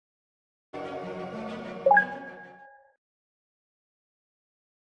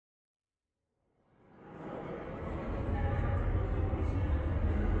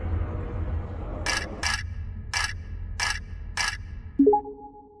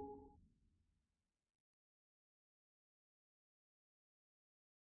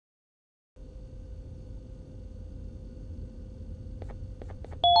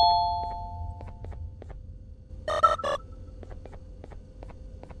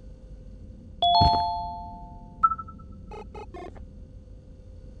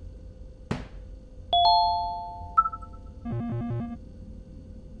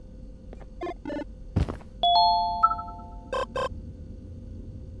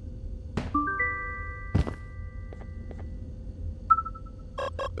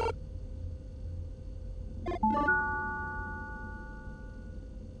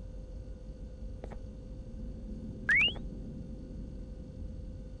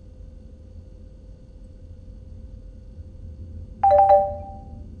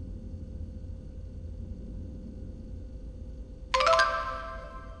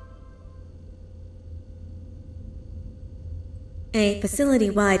A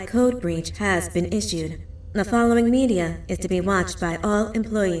facility-wide code breach has been issued. The following media is to be watched by all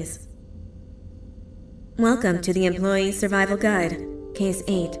employees. Welcome to the Employee Survival Guide, Case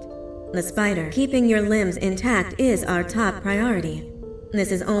 8. The spider. Keeping your limbs intact is our top priority.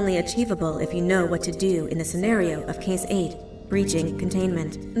 This is only achievable if you know what to do in the scenario of Case 8, breaching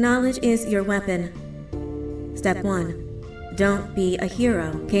containment. Knowledge is your weapon. Step 1. Don't be a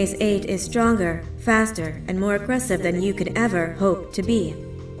hero. Case 8 is stronger, faster, and more aggressive than you could ever hope to be.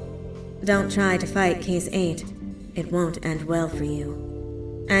 Don't try to fight Case 8. It won't end well for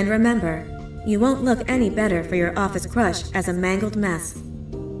you. And remember, you won't look any better for your office crush as a mangled mess.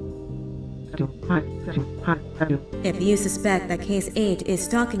 If you suspect that Case 8 is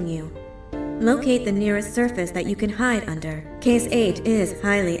stalking you, locate the nearest surface that you can hide under. Case 8 is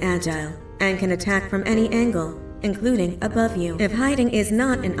highly agile and can attack from any angle, including above you. If hiding is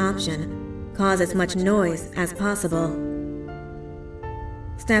not an option, cause as much noise as possible.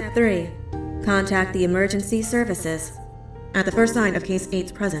 Step 3. Contact the emergency services. At the first sign of Case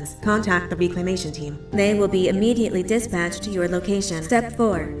 8's presence, contact the reclamation team. They will be immediately dispatched to your location. Step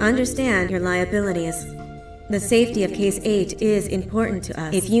 4. Understand your liabilities. The safety of Case 8 is important to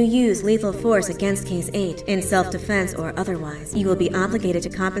us. If you use lethal force against Case 8, in self-defense or otherwise, you will be obligated to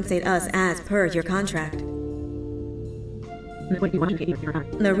compensate us as per your contract.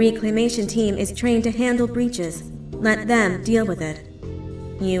 The reclamation team is trained to handle breaches. Let them deal with it.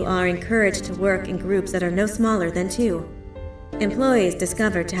 You are encouraged to work in groups that are no smaller than 2. Employees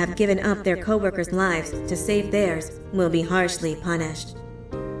discovered to have given up their co-workers' lives to save theirs will be harshly punished.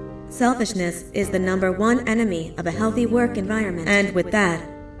 Selfishness is the #1 enemy of a healthy work environment. And with that,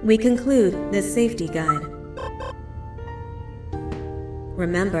 we conclude this safety guide.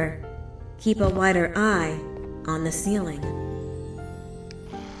 Remember, keep a wider eye on the ceiling.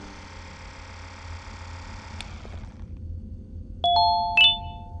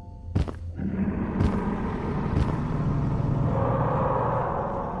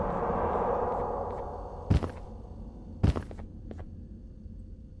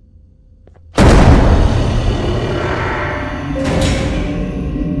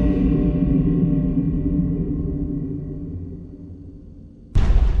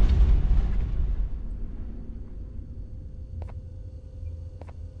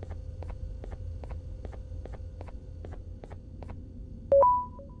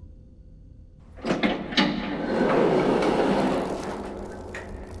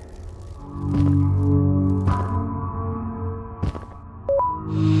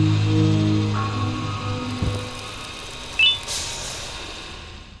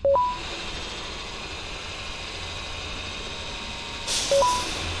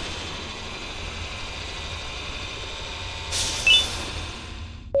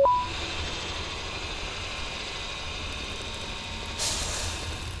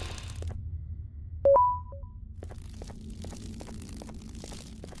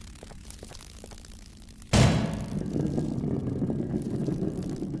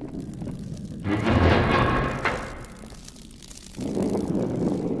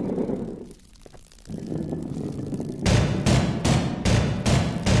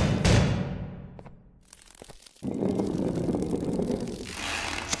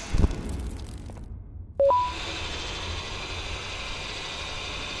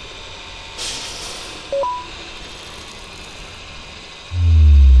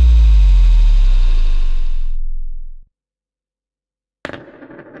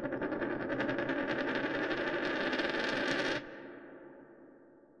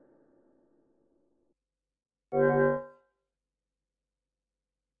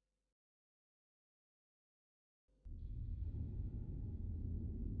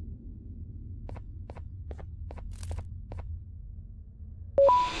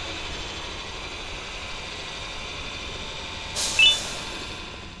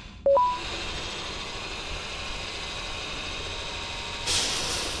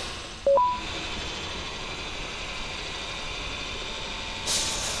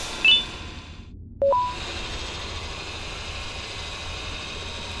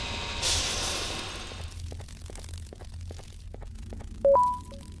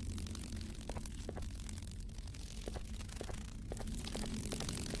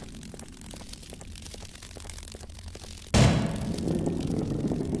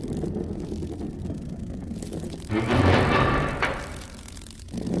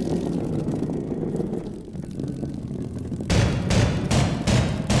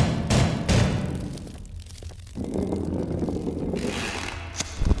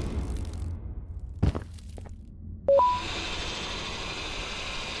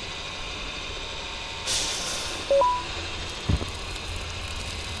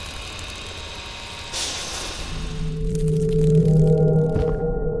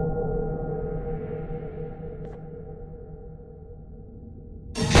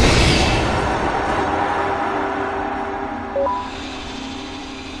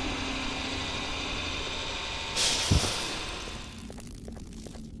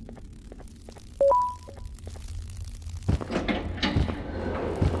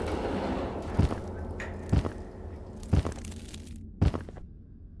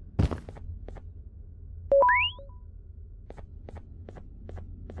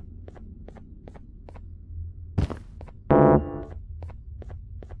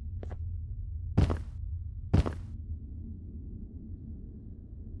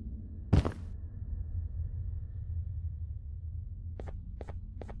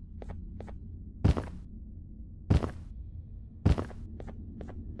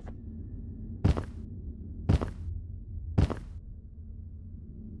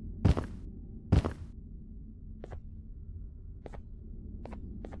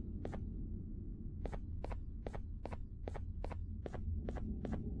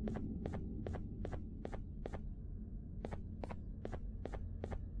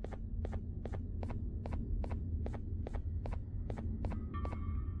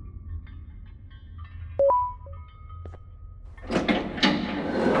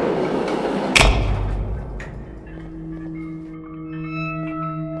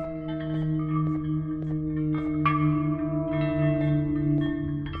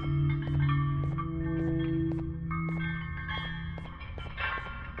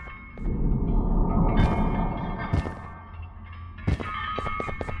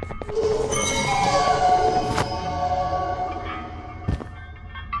 Do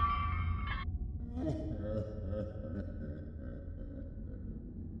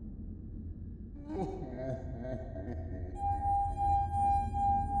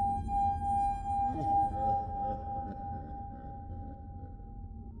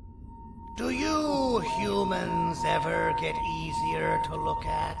you humans ever get easier to look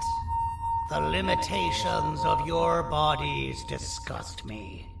at? The limitations of your bodies disgust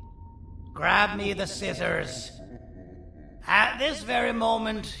me. Grab me the scissors. At this very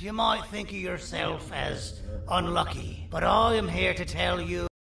moment, you might think of yourself as unlucky, but I am here to tell you